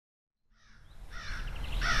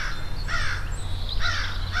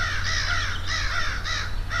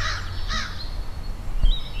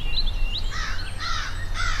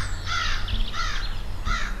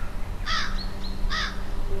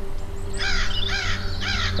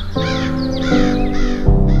The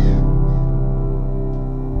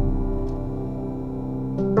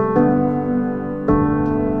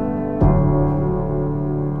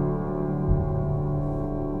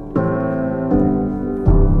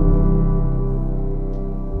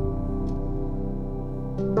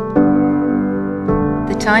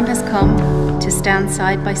time has come to stand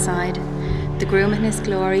side by side, the groom in his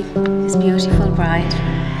glory, his beautiful bride.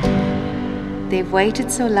 They've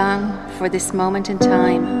waited so long for this moment in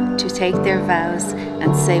time to take their vows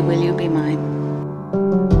and say, will you be mine?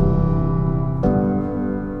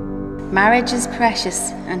 Marriage is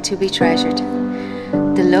precious and to be treasured.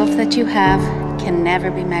 The love that you have can never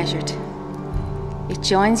be measured. It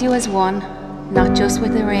joins you as one, not just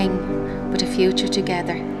with a ring, but a future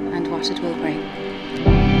together and what it will bring.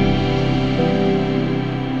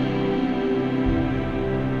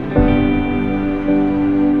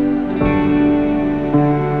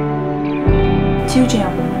 To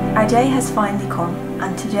Jim, our day has finally come,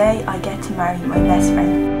 and today I get to marry my best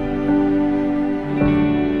friend.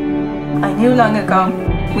 I knew long ago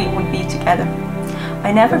we would be together.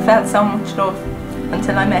 I never felt so much love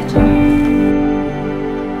until I met you.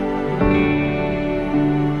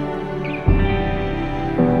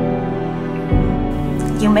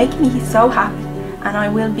 You make me so happy, and I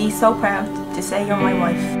will be so proud to say you're my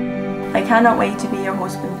wife. I cannot wait to be your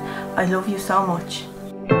husband. I love you so much.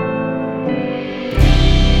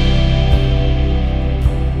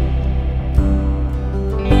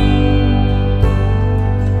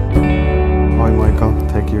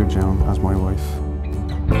 Take you, June, as my wife.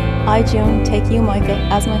 I, June, take you, Michael,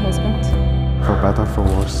 as my husband. For better, for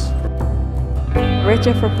worse.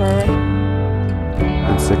 Richer, for poorer.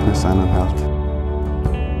 In sickness and in health.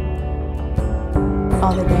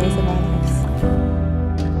 All the days of our lives.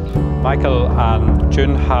 Michael and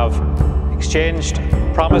June have exchanged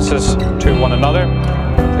promises to one another.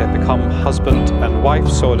 They've become husband and wife,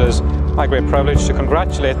 so it is my great privilege to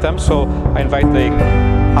congratulate them. So I invite the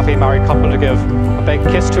happy married couple to give a big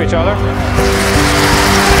kiss to each other.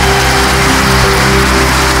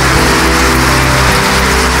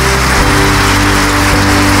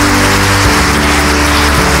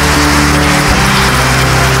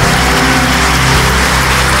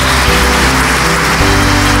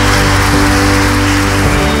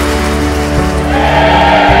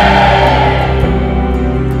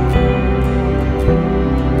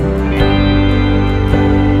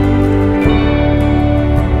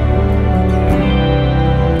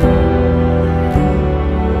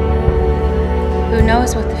 Who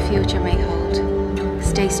knows what the future may hold?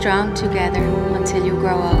 Stay strong together until you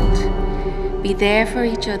grow old. Be there for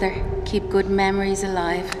each other, keep good memories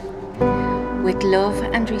alive. With love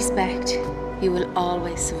and respect, you will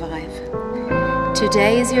always survive.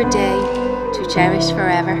 Today is your day to cherish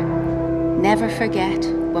forever. Never forget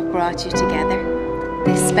what brought you together.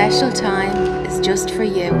 This special time is just for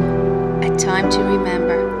you, a time to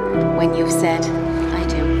remember when you've said